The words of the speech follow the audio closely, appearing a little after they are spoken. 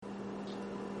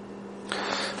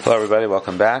Hello everybody,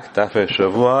 welcome back. Dafei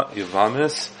Shavua,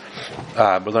 Yuvamis.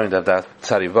 We're learning that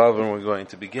Tzadivav, and we're going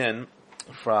to begin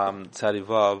from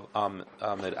Tzadivav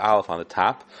Amid Aleph on the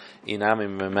top.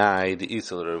 Inami Memai the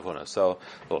Isel Rav Huna. So, a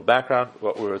little background.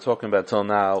 What we were talking about till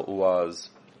now was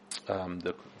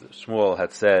the Shmuel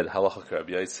had said Halacha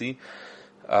K'Rab Yaisi.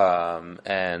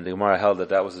 And the Gemara held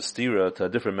that was a stira to a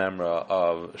different memra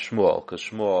of Shmuel, because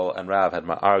Shmuel and Rav had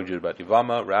argued about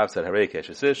Yivama. Rav said Harei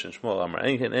Keshesish, and Shmuel Amar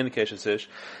Ein Keshesish.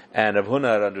 And Rav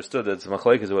Huna had understood that it's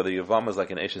machlokes whether Yivama is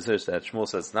like an Eshesish, that Shmuel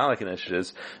says it's not like an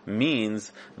Eshesish,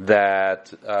 means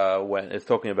that when it's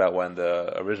talking about when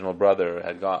the original brother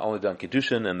had only done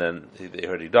Kiddushin, and then they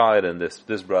heard he died, and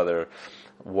this brother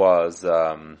was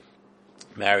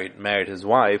married his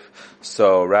wife,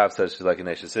 so Rav says she's like an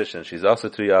Eshesish, and she's also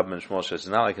to Yabam, and Shmuel says she's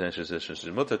not like an Eshesish, and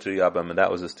she's mutter to Yabam, and that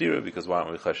was a stira, because why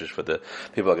aren't we chashish for the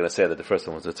people are going to say that the first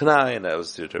one was a Tanai, and that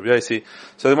was stira to Rabbi Yosi.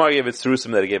 So the Gemara gave its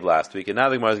Terusim that he gave last week, and now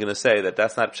the Gemara is going to say that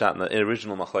that's not Pshat in the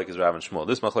original Machlok is Rav and Shmuel.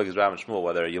 This Machlok is Rav and Shmuel,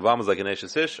 whether Yavam is like an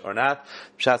Eshesish or not,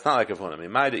 Pshat's not like Rav Huna. I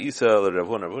mean, Maida Isa or Rav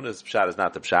Huna, Rav Huna's Pshat is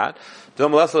not the Pshat.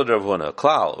 Dom Lesel Rav Huna,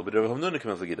 Klal, but Rav Huna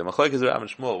came the Machlok is Rav and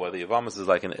Shmuel, whether Yavama is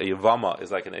like an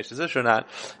Eshesish or not,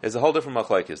 is a whole different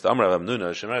machlokes. The Amar Rav Hamnuna,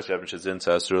 Shemeres Yavim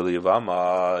Shezinta Asruli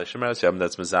Yavama, Shemeres Yavim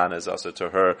that's Mizana is also to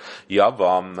her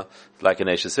Yavam like an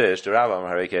Eshesish, the Ravam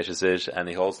Harei Keshesish, and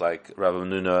he holds like Rav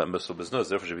Hamnuna and Mishal Biznus.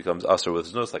 Therefore, she becomes Asr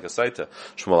with Znus like a Saita.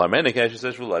 Shmuel Armeni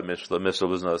Keshesish will like Mishal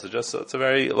Biznus. It's a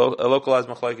very localized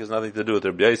machlokes, nothing to do with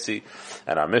Rabbi Yosi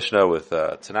and our Mishnah with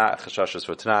Tanai, Chashashas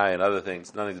for Tanai and other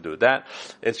things, nothing to do with that.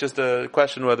 It's just a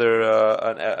question whether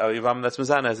a Yavam that's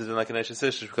Mizana is like an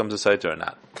Eshesish becomes a Saita or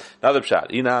not. Another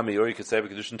pshat, Inami, or you could say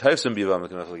Kedushin Taifsim B'Yivama.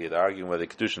 They're arguing whether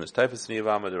Kedushin is Taifis in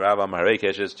Yivama, the Ravam Harei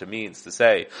Keshes to means to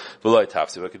say V'loi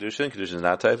Tafsi Kedushin. Kedushin is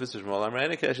not Taifis. Shmuel Amar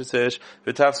Ein Keshesish.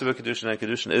 V'Tafsi Kedushin, and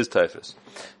Kedushin is Taifis.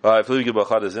 If Lugi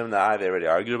B'Chad Zimna, they already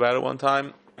argued about it one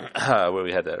time, where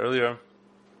we had that earlier.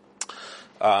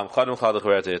 They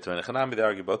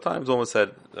argued both times. Almost said,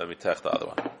 let me tech the other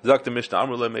one. Zakta Mishnah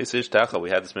Amrullah Meisish Techa.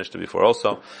 We had this Mishnah before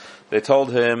also. They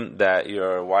told him that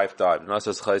your wife died. He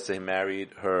married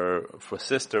her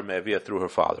sister Mevia through her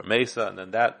father, Mesa, and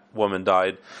then that woman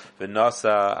died.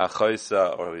 V'nasa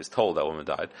Achaisa, or he was told that woman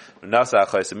died. V'nasa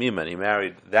Achaisa Miman. He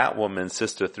married that woman's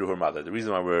sister through her mother. The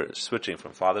reason why we're switching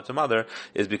from father to mother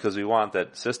is because we want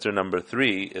that sister number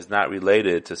 3 is not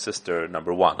related to sister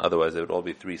number 1. Otherwise, it would all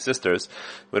be 3 sisters.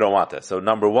 We don't want that. So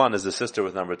number 1 is a sister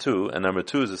with number 2, and number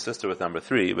 2 is a sister with number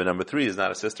 3, but number 3 is not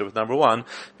a sister with number 1,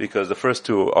 because the first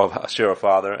 2 share a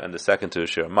father, and the second 2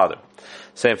 share a mother.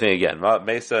 Same thing again.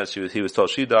 Mesa, he was told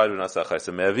she died,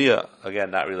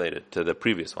 again, not related to the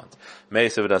previous ones.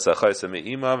 Mesa, and then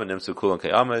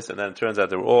it turns out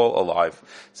they were all alive.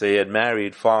 So he had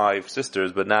married 5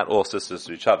 sisters, but not all sisters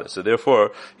to each other. So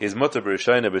therefore, he's mutter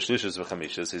b'rishayna b'shlishus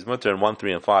v'chamishus. He's mutter in 1,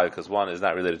 3, and 5, because 1 is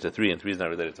not related to 3, and 3 is not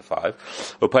related to 5.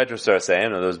 Upaitra starts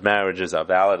saying, and those marriages are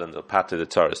valid, and they'll pater the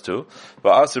Taurus too.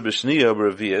 But Asr b'shniya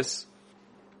b'revius,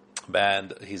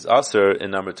 and he's Asr in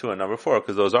number 2 and number 4,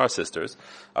 because those are sisters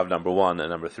of number 1 and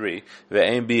number 3.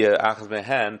 Ve'ein bia achaz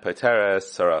mehen pateres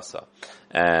sarasa.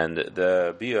 And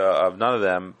the bia of none of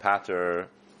them pater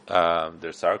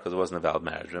their sar, because it wasn't a valid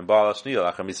marriage.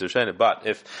 But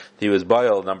if he was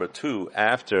Baal number 2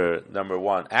 after number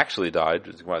 1 actually died,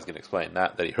 which I was going to explain,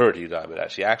 not that he heard he died, but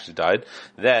actually died,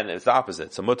 then it's the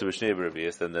opposite. So mutter b'shnei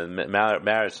b'revius, then the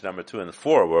marriage to number 2 and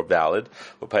 4 were valid.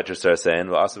 What Petra starts saying,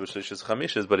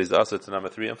 but he's also to number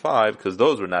 3 and 5, because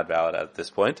those were not valid at this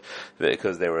point,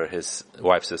 because they were his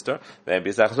wife's sister. And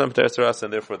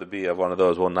therefore the B of one of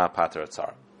those will not pater at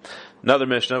sar. Another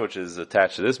Mishnah, which is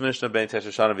attached to this Mishnah, Ben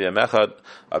Tashashana v'yamechad,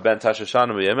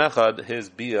 his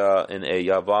bia in a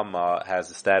Yavama has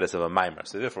the status of a Maimer.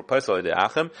 So therefore, Paisal de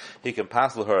Achim, he can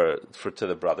passel her to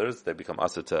the brothers, they become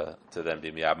Asa to them,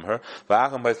 be Miyabim her.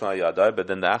 V'achim Paisal Yadai, but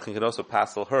then the Achim can also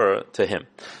passel her to him.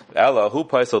 Ella, who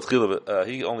Paisal Tchila,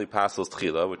 he only passels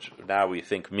Tchila, which now we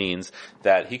think means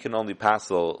that he can only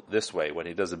passel this way, when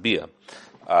he does a bia.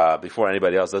 Before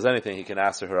anybody else does anything, he can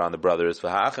answer her on the brothers.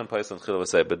 But the Achim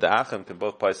can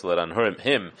both paisel it on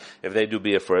him if they do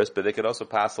bia first, but they could also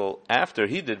paisel after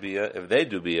he did bia if they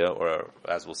do bia, or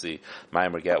as we'll see,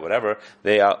 Maimer get whatever.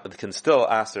 They can still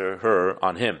answer her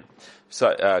on him. So,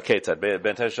 if he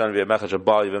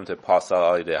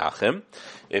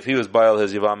was Baal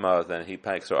his Yivama, then he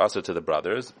makes her also to the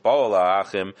brothers.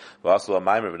 The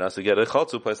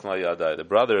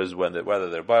brothers, whether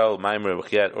they're Baal, Maimer,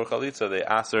 or Chalitza, they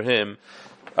answer him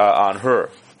on her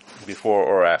before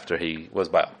or after he was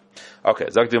Baal. Okay,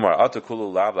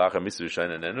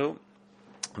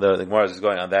 the Gemara is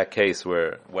going on that case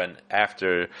where when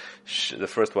after the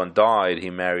first one died, he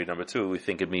married number two. We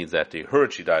think it means after he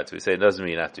heard she died. So we say it doesn't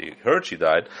mean after he heard she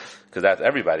died, because that's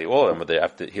everybody, all of them.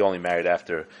 But he only married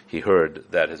after he heard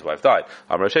that his wife died.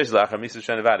 It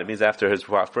means after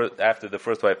the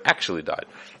first wife actually died.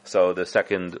 So the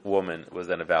second woman was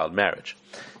then a valid marriage.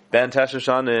 Ben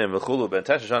Tashashanim v'chulu Ben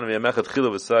Tashashanim v'yamechat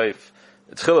chilu v'sayif.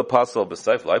 Tchila pasal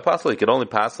b'sayf lai pasal. He can only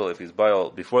pasal if he's bail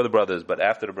before the brothers, but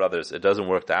after the brothers, it doesn't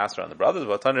work to answer on the brothers.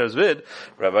 V'ataner zvid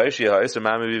Rabbi Yishi ha'isr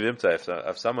mami v'vimta.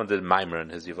 If someone did maimer in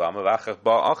his yivama v'achach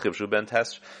ba'achiv shu ben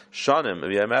tesh shanim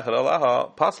v'yamechad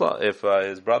alaha pasla. If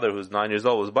his brother who's 9 years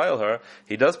old was bail her,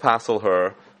 he does pasal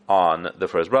her on the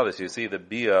first brother. So you see the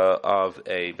bia of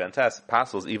a bentes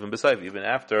passes even besayf, even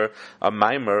after a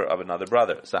mimer of another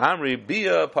brother. So Amri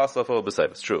bia pasal for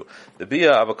besayf. It's true. The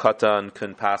bia of a katan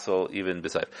can passel even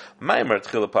besayf. Mimer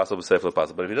tchila pasal besayf le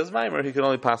pasal. But if he does mimer, he can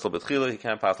only passel betchila. He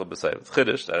can't passel besayf. It's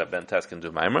chiddush that a bentes can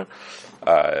do mimer.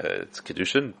 It's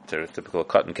kedushin. Typical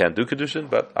katan can't do kedushin,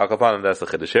 but al kapanim that's the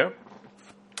chiddush here.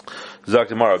 Zok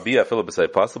tomorrow bia filo b'sayf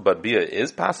pasel, but bia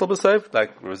is pasel b'sayf,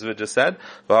 like Rizvid just said.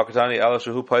 V'hakatani ala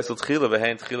shehu pasel tchila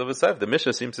v'hein tchila b'sayf. The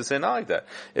Mishnah seems to say not like that.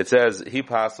 It says he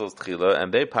pasels tchila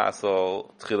and they pasel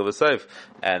tchila b'sayf,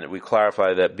 and we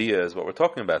clarify that bia is what we're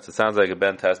talking about. So it sounds like a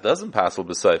ben test doesn't pasel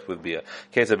b'sayf with bia.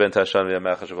 Case of ben test shan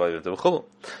v'yamecha shavayim t'v'chulu.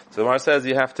 So the Gemara says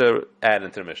you have to add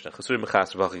into the Mishnah. Chasuri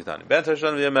mechas v'hakatani. Ben test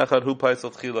shan v'yamecha hu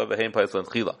pasel tchila v'hein pasel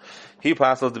tchila. He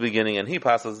pasels at the beginning and they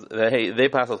pasel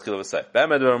tchila b'sayf.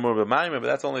 Maimer, but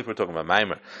that's only if we're talking about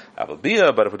Maimer.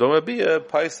 Bia, but if we're talking about Bia,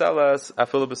 Paisalas,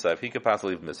 Afilu B'Sayf. He can pass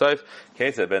even B'Sayf.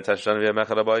 Kesa ben Tashan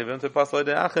v'Yamechad Abayi v'Im to pass Lei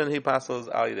De'achin. He passes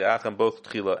Ali De'achin both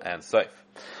Tchila and Sayf.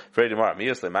 Fredi Mar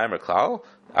Miyas Le Maimer Klal.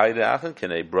 Ali De'achin,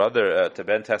 can a brother to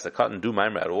ben Tes a cotton do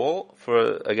Maimer at all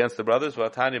for against the brothers?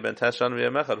 V'Atani ben Tashan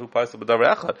v'Yamechad who Paisel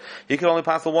B'Davar Echad. He can only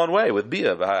pass one way with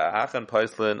Bia. V'Achin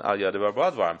Paislin Al Yadivar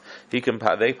Bradvarm. They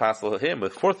pass him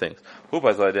with four things. Who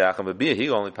Paisel De'achin with Bia? He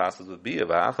only passes with Bia.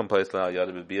 V'Achin Paislin Al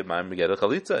Yadivar Bia Maimer Geda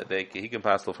Chalitza. He can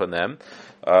pass from them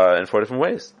in four different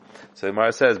ways. So the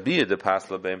Gemara says, Bia de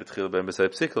pasla ben betchila ben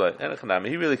b'sayf psikla. And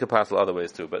he really could passel other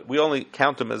ways too, but we only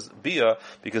count him as Bia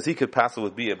because he could passel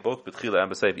with Bia both betchila and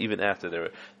b'sayf even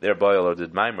after their boil or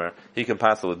did mimer. He can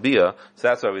passel with Bia, so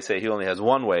that's why we say he only has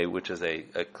one way, which is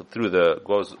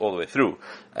goes all the way through.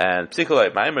 And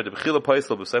psikla mimer de b'chila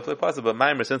paisel b'sayf le pasel, but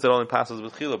mimer since it only passes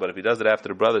with chila, but if he does it after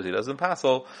the brothers, he doesn't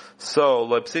passel. So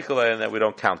lo psikla, and that we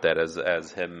don't count that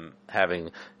as him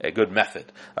having a good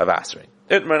method of answering.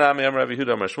 He has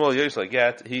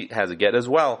a get as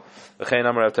well. His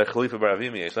mimer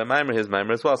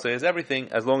as well. So he has everything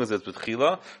as long as it's with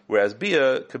chila, whereas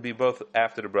bia could be both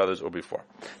after the brothers or before.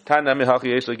 He has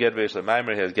get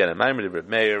and mimer.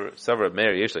 Meir, several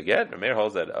Meir yesh get. Meir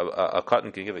holds that a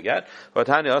cotton can give a get. But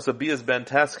Tanya also bia's ben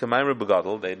tas k'mimer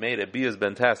begadol. They made a bia's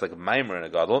ben tas like a mimer in a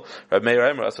gadol. Rav Meir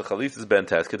Eimer also chalitza's ben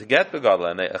tas to get begadol,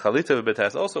 and a chalitza ben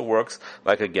tas also works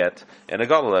like a get in a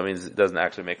gadol. That means it doesn't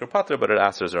actually make her pater, but it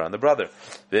answers her on the brother.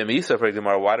 V'emisa, for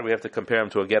example, why do we have to compare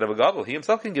him to a get of a gadol? He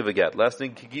himself can give a get, less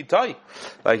than kigitai,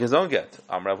 like his own get.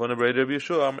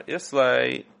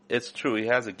 It's true, he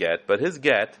has a get, but his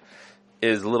get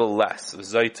is a little less.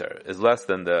 Zayter is less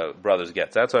than the brother's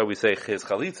get. That's why we say his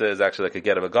chalitza is actually like a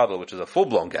get of a gadol, which is a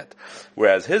full-blown get.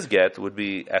 Whereas his get would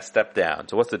be a step down.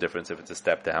 So what's the difference if it's a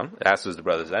step down? It answers the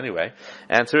brothers anyway.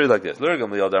 Answer is like this.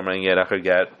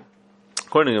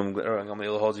 According to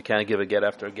Gamliel holds you can't give a get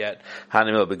after a get.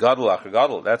 Hanimil begadol after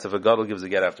gadol. That's if a gadol gives a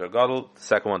get after a gadol. The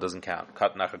second one doesn't count.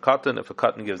 Katan after katan. If a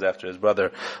katan gives after his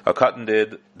brother, a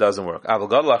katan doesn't work. Aval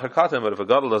gadol after katan. But if a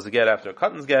gadol does the get after a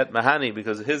katan's get, mahani,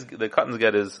 because the katan's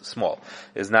get is small,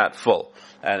 is not full,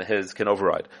 and his can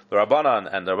override. The Rabbanan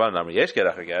and the Rabbanan yesh get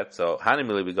after get. So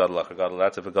hanimil begadol after gadol.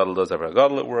 That's if a gadol does after a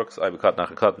gadol, it works. I katan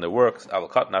after katan, it works. Aval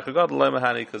katan after gadol,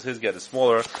 mahani, because his get is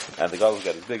smaller and the gadol's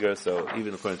get is bigger. So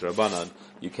even according to Rabbanan,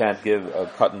 you can't give a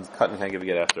cotton can't give a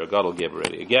get after a gadol gave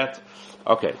already a get.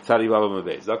 Okay, Tzadi Baba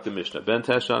Mabez. Dr. Mishnah. Ben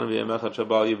Tashan v'yamechad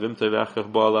shabal yivim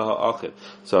tevachach ba'ala ha'achid.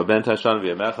 So Ben Tashan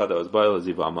v'yamechad, that was Baal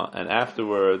Zivama, and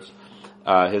afterwards,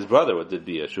 his brother, what did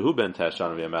Bia? Shehu Ben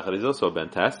Tashan v'yamechad, he's also Ben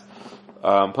Tas.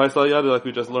 Paisal Yadu, like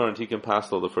we just learned, he can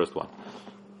passel the first one.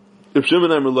 If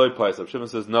Shimon Amrloi Paisal, Shimon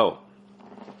says no,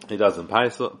 he doesn't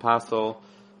passel,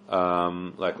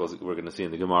 like we're going to see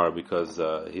in the Gemara, because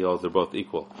he holds they're both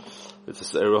equal.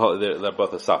 They're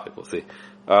both a suffix. We'll see.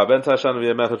 Ben Tashan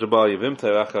v'yamecha jabal yivim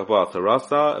te'achach ba'al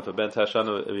terasa. If a Ben Tashan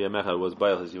v'yamecha was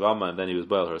Baal his yivama and then he was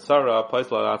Baal her Sarah,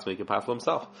 Paisal asked me he can passel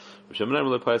himself. If Shimon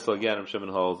really Paisal again, if Shimon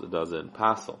holds it doesn't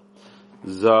passel.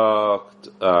 Zokt.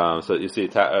 So you see,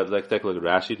 like take a look at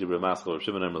Rashi. Dibra Maskal. If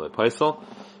Shimon really Paisal.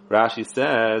 Rashi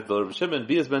says, the Reb Shimon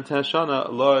Bias ben Teshana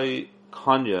loy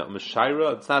Kanya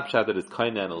Mashaira. It's not pshat that it's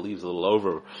Kanya and it leaves a little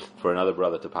over for another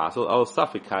brother to pass. Oh,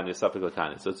 Safik Kanya, Safik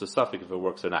Kanya. So it's a Safik if it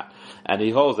works or not. And he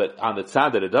holds that on the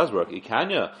tzad that it does work,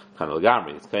 Ikanya, Kanya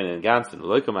Lagamri, it's Kanya and Ganston,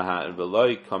 Loy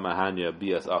Kamahanya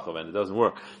Bias Achav, and it doesn't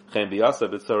work. Chen Biasa,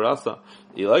 Bitsarasa.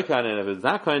 Eloi Kanya, and if it's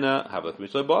not Kanya, Havak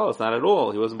Mishlai Baal, it's not at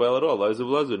all. He wasn't Baal at all.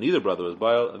 Loizu, neither brother was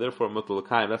Baal, and therefore Mutal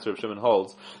Lakayim. That's what Reb Shimon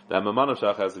holds. That Mamanav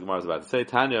Shach, as the Gemara is about to say,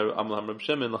 Tanya, Amlam Reb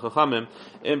Shimon, Lachachamim,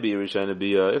 in Biyah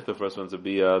Biyah, if the first one's a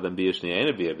Biyah, then Biyah Shnia ain't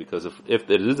a Biyah, because if it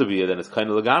is a Biyah, then it's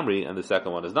Kanya Lagamri, and the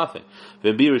second one is nothing.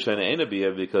 Then Biyah Shnia ain't a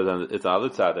Biyah, because it's on the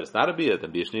other side that it's not a Biyah,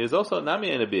 then Biyah Shnia is also Nami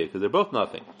ain't a Biyah, because they're both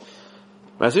nothing.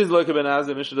 Rashi like a Ben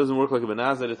Azai, Mishnah doesn't work like a Ben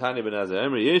Azai, the Tanya Ben Azai.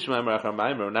 Emri Yesh Maimer Achar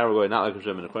Maimer. Now we're going not like Reb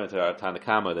Shimon according to our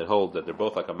Tanakama that hold that they're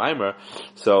both like a Maimer.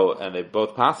 So and they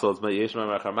both apostles, but Yesh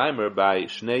Maimer Achar Maimer by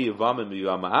Shnei Yivamim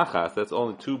Yivama Achas. That's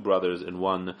only two brothers in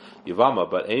one Yivama,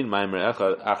 but Ein Maimer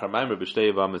Achar Maimer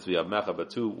b'Shnei Yivamis V'Yavmecha,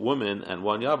 but two women and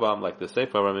one Yavam, like the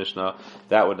Sefer Mishnah,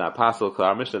 that would not passel.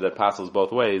 Our Mishnah that passels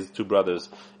both ways, two brothers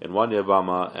in one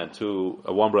Yivama and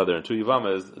one brother and two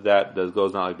Yivamas, that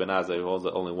goes not like Ben Azai who holds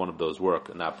that only one of those work.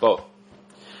 Not both.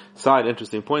 Side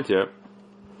interesting point here.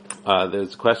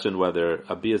 There's a question whether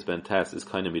Abiyas ben Tes is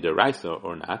kind of midaraisa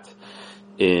or not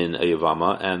in a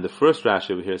Yavama, and the first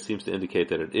Rashi over here seems to indicate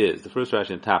that it is. The first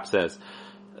Rashi in Tap says,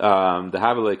 the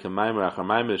Havilei Kamaimer Achar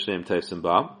Maimer Shneim Teisim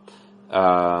Ba.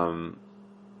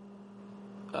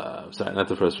 Sorry, not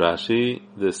the first Rashi,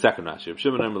 the second Rashi. Reb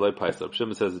Shimon Emer Paisel. Reb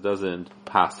Shimon says it doesn't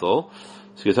passel.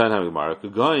 So you're talking about Gemara.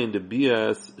 Going the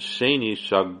bias sheni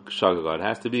shagaga. It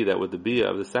has to be that with the bia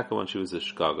of the second one she was a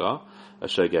shgaga, a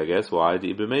shagages. Why?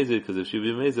 The ibemezid, because if she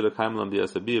ibemezid a kaimlam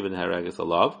bias a bia and haragas a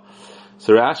love.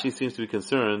 So Rashi seems to be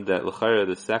concerned that l'chayra,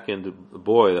 the second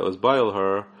boy that was bail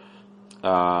her,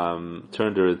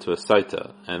 turned her into a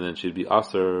saita, and then she'd be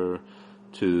aser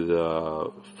to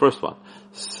the first one.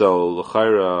 So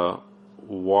l'chayra,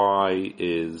 why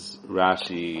is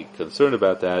Rashi concerned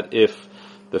about that if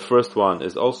the first one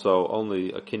is also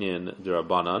only a kinyan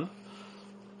derabanan?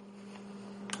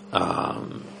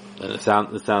 And it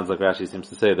sounds like Rashi seems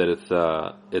to say that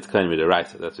it's kind of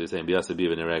deraisa. That's what he's saying. Biasa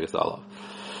biva neregas olav.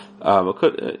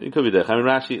 It could be that. I mean,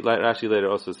 Rashi later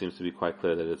also seems to be quite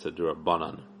clear that it's a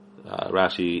derabanan.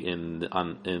 Rashi in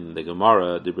the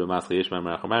Gemara, Dibra Masli Yishma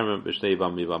Merachamaim B'Shnei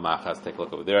Yivam Yivam Machas. Take a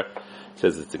look over there. It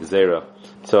says it's a Gezerah.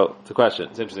 So it's a question.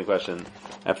 It's an interesting question.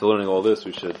 After learning all this,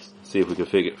 we should see if we can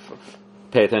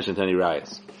pay attention to any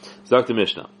rayas. Dr.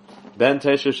 Mishnah. Ben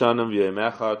Tesher Shanim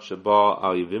V'Yemechad Shaba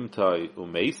Al Yivimtai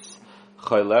Umeis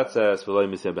Chayletzes V'Loi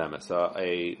Misyabemes. So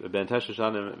a Ben Tesher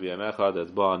Shanim V'Yemechad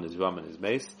that's Ba and his Yivam and his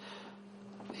Meis.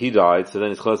 He died, so then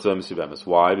he's close to Mesibemis.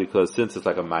 Why? Because since it's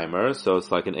like a mimer, so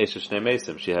it's like an Esha Shnei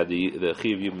Mesim. She had the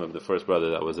Chiv Yibum of the first brother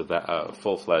that was a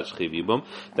full-fledged Chiv Yibum.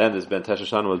 Then this Ben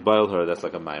Teshashan was boiled her, that's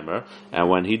like a mimer. And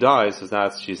when he dies, so now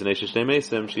she's an Esha Shnei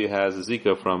Mesim, she has a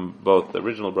Zika from both the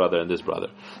original brother and this brother.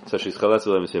 So she's Chaletz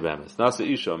V'Lei Mesibemis. Nasa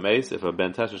Isha Meis, if a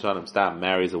Ben Teshashan Stam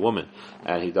marries a woman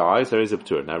and he dies, there is a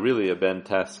Ptur. Now really a Ben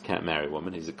Tes can't marry a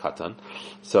woman, he's a Katan.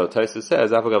 So Taisa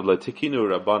says, Afagav Tikinu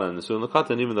Rabbanan Nesuin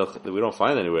L'Katan, even though we don't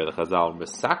find anywhere the Chazal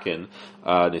misakin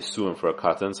nisuim for a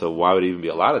katan, so why would he even be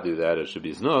allowed to do that? It should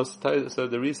be znus. So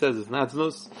the Re says it's not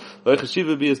znus. Like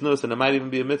cheshiva be znus, and it might even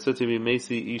be a mitzvah to be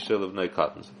mesi isha of no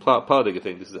katan. Politic, I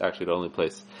think this is actually the only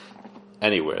place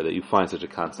anywhere that you find such a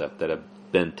concept that a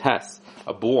ben tes,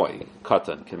 a boy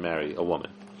katan, can marry a woman.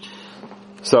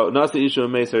 So nasi isha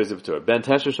meiser is v'tur. Ben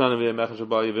teshashanim v'yamecha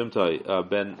shabal yivimtai.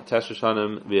 Ben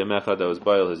teshashanim v'yamecha that was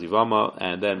bail his yivama,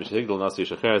 and then mishahigdal nasi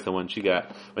shacheres. And when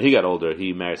he got older,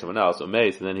 he married someone else,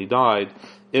 Umeis, and then he died.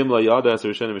 Imla yada as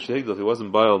rishonim mishahigdal. If he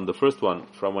wasn't bail in the first one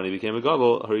from when he became a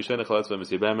gadol, harishena chaletz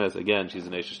v'misyabemes. Again, she's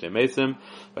an esha shnei meisim.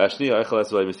 V'ashniya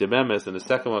echaletz v'misyabemes, and the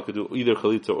second one could do either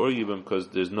chalitza or yibum because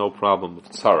there's no problem with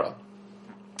tzara.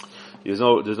 The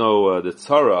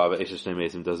tzara of Esha Shnei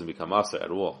Mesim doesn't become aser at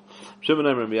all. Shimon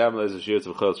Emer Miyabim is a shir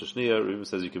to Chayil Shishniya. Reuben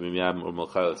says you can be Miyabim or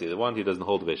Melchayil. It's either one. He doesn't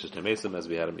hold of Esha Shnei Mesim as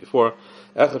we had him before.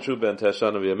 Echad ben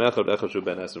Teshana v'Yamechad. Echad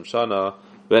ben Esrim Shana.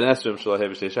 Ben Esrim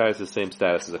Shalahev Shtei Shayis is the same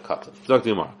status as a katan.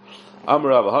 Dr. Yomar.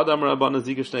 Amar Avahad Amar Abana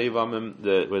Zika Shnei Yivamim.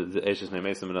 The Esha Shnei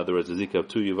Mesim, in other words, the Zika of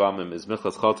two Yivamim is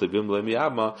Michlas Chaltei Bim Blei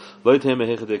Miyabma. Loitem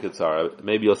Mehichadik Tzara.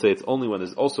 Maybe you'll say it's only when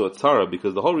there's also a Tzara,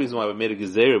 because the whole reason why we made a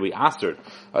Gezerah, we astered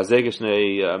a Zega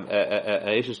Shnei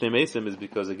Esha Shnei Mesim is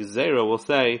because a Gezerah will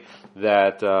say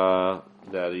that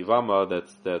Yivama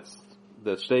that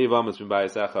Shtei Yivamas from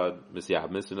Bayis Echad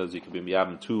Misyabmis, you know, you could be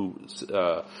Miyabim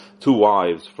two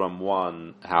wives from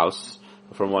one house,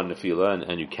 nefila,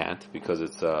 and you can't because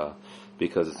it's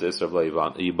Isra of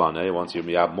Yibane. Once you're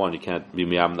miyab one, you can't be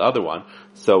miyab the other one.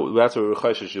 So that's where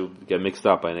Rechoshesh you get mixed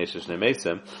up by an Eshesh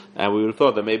Nemesim. And we would have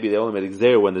thought that maybe they only made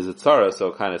Xer when there's a tzara,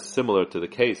 so kind of similar to the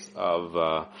case of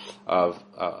the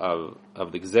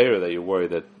Xer that you're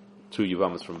worried that two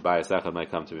Yivamas from Bayis Echad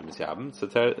might come to be misyabim. So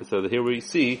here we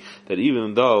see that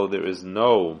even though there is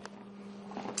no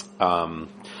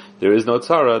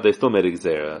tzara, they still made a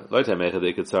gzera. There's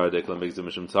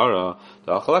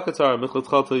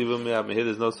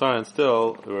no tzara, and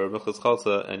still there were michlas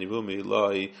chalsa and yivumi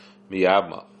loi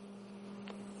miyabma.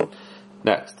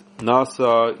 Next,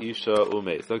 nasa isha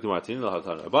umeis. Dr. Martin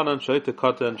lahatan abanan shaita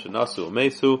katan shenasu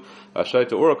umeisu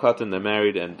shaita ura katan. They're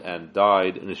married and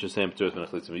died, and it's the same terms when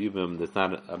chlitzim yibum. There's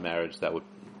not a marriage that would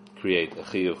create a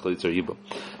chi of chalitzer yibum.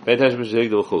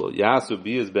 Yasu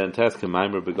bi is ben tes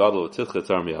kemaimer begadol tichas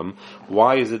armiyam.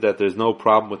 Why is it that there's no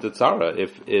problem with the tzara?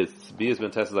 If it's bi is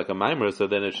ben tes like a maimer, so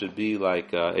then it should be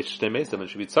like eshtei mesim. It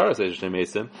should be tzara eshtei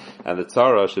mesim, and the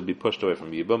tzara should be pushed away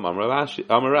from yibum.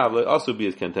 Amarav also bi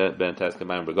is ben tes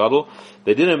kemaimer begadol.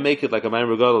 They didn't make it like a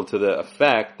maimer begadol to the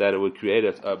effect that it would create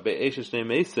a eshtei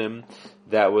mesim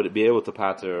that would be able to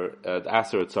pater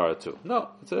aser tzara too. No,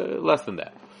 it's less than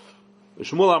that.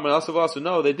 Shmuel Amar also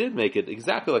no, they did make it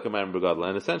exactly like a Maimer Begadol,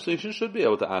 and essentially you should be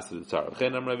able to ask the tzara. So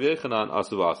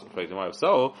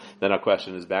then our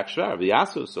question is back shvar the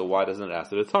asu. So why doesn't it ask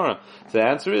the tzara? So the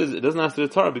answer is it doesn't ask the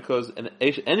tzara because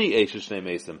any Eish Shnei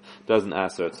Mesim doesn't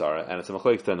ask the tzara, and it's a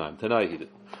Machlokes Tanaim. Tanai he did.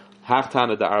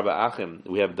 Hachtana the Arba Achim,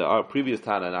 we have the previous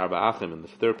Tana in Arba Achim in the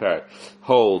third parak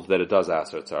holds that it does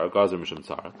aser tzara, gazer mishum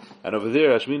tzara. And over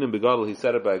there, Ashminim begadol, he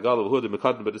said it by a gadol of hudim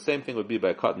mekatan, but the same thing would be by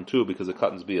a cotton too, because the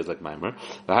cotton's B is like maimer.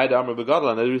 The Haida Amr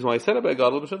begadol, and the reason why he said it by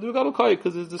gadol, mishum begadol kai,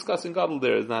 because he's discussing gadol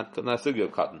there is not sugya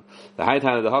of cotton. The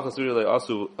Haitana, the Hachas really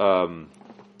also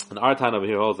and our time over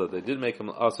here holds that they did make him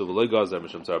also v'loy gazer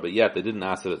mishum tzara, but yet they didn't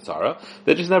ask it at tzara.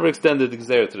 They just never extended the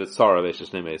gzera to the tzara of Eish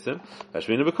Shnei Mesim.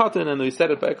 Hashmina b'katan, and we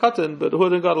said it by a cotton, but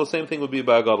hud and gadol, the same thing would be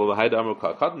by a gadol. V'haida amru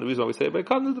cotton. The reason why we say it by a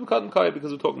cotton is the cotton kai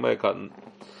because we're talking by a cotton.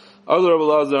 Other Rabbi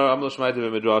Lazar, Amlo Shmaita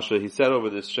b'Midrasha, he said over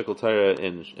this Shikol Torah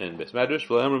in Beis Medrash,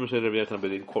 v'le'amru m'shed Rabbi Yechanan,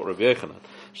 but he didn't quote Rabbi Yechanan.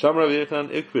 Sham Rabbi Yechanan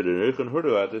ikvid, and Rabbi Yechanan heard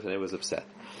about this, and he was upset.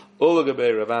 Olagabe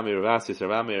Ravami Ravasi,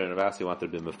 Ravami and Ravasi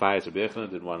wanted to be Mephias, Rabbi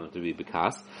Yechanan didn't want him to be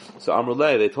Bekas. So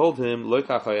Amrulay, they told him,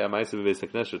 Loikachaya Maisa Beis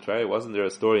HaKnesset Shatreya, wasn't there a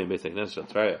story in Beis HaKnesset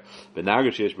Shatreya? Benagar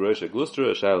Sheish Barosha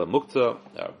Glustra, Shayla Mukta,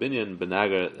 Binyan,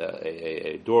 Benagar,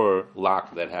 a door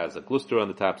lock that has a glustra on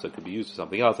the top, so it could be used for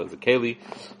something else, as a keli.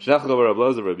 Shnachal over Rabbi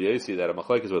Loza, Rabbi Yosi, that a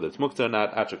machlek is whether it's Mukta or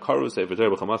not. Acha Karu, Sefer Torah,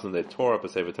 B'chamasan, they tore up a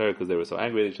Sefer Torah because they were so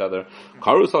angry at each other.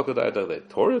 Karu Salkadai, they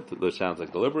tore it, which sounds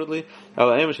like deliberately.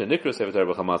 Ela Amish and Nikra, Sefer Torah,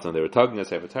 B'chamasan, they were tugging a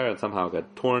Sefer Torah and somehow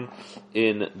got torn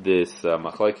in this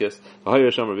machlekes.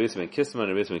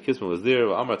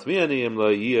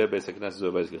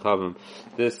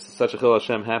 This such a chil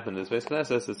Hashem happened in this Beis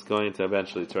Knesset, it's going to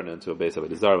eventually turn into a Beis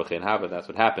Avodah Zarah. That's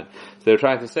what happened. So they're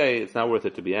trying to say it's not worth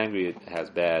it to be angry. It has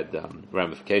bad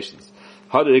ramifications.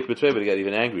 How did ik betray? But it got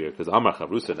even angrier because Amar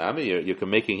Chavrusa Nami, you're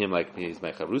making him like he's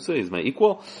my Chavrusa, he's my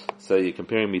equal. So you're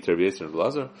comparing me to Rabbi Yisrael and Rabbi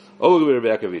Lazar. Oh, Rabbi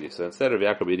Yaakov. So instead Rabbi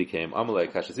Yaakov came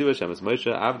Amalek Hashaziva Hashem es Moshe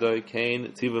Avdoi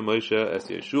Cain Tiva Moshe es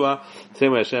Yeshua.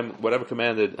 Same way Hashem, whatever Hashem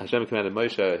commanded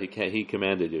Moshe, he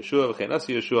commanded Yeshua. V'chein as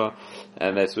Yeshua,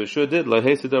 and that's what Yeshua did. Lo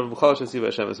Heisidav B'chol Hashaziva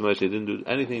Hashem es Moshe. He didn't do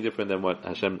anything different than what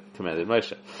Hashem commanded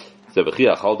Moshe. So do you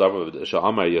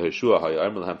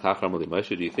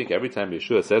think every time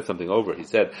Yeshua said something over, he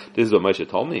said, "This is what Moshe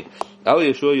told me"?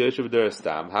 Yeshua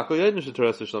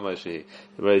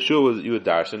was you would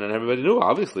darshan, and everybody knew.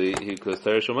 Obviously, he was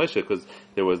Torah Shel Moshe because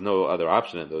there was no other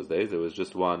option in those days. There was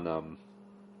just one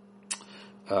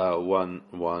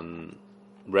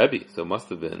Rebbe, so must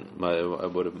have been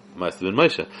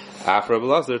Moshe. After Rabbi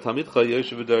Lazar, Talmidcha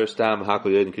Yoshev V'Dar Stam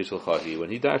Hakol Yodin Kishel Chahi. When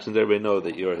he dashes, everybody know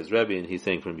that you're his Rebbe, and he's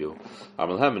saying from you. Why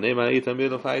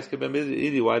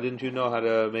didn't you know how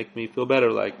to make me feel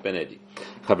better like Ben Edi?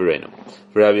 Chavirenu.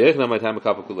 For Rabbi Yechanan, my time a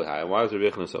couple kulei. Why was Rabbi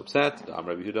Yechanan so upset?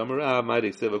 Rabbi Yehuda Amarav, Ma'id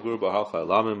Yiksiv Agur B'Halcha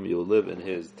Elamim. You'll live in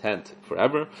his tent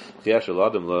forever. Chiyash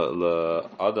Adam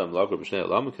Lagur B'Shnei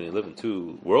Elamim. Can he live in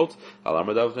two worlds? Alam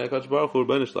Radav B'Nei Kadosh Baruch Hu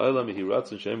Rebbeinu Shel Olam. He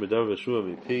writes. They should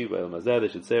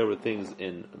say over things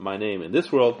in my name in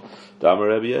this world.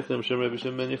 If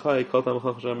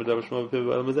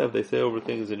they say over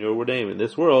things in your name in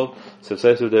this world, so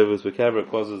it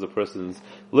causes a person's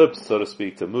lips, so to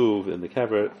speak, to move in the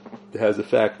kever. It has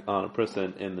effect on a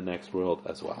person in the next world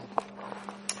as well.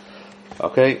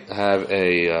 Okay, have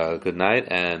a good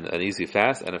night and an easy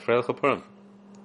fast and a Freil Chapurim.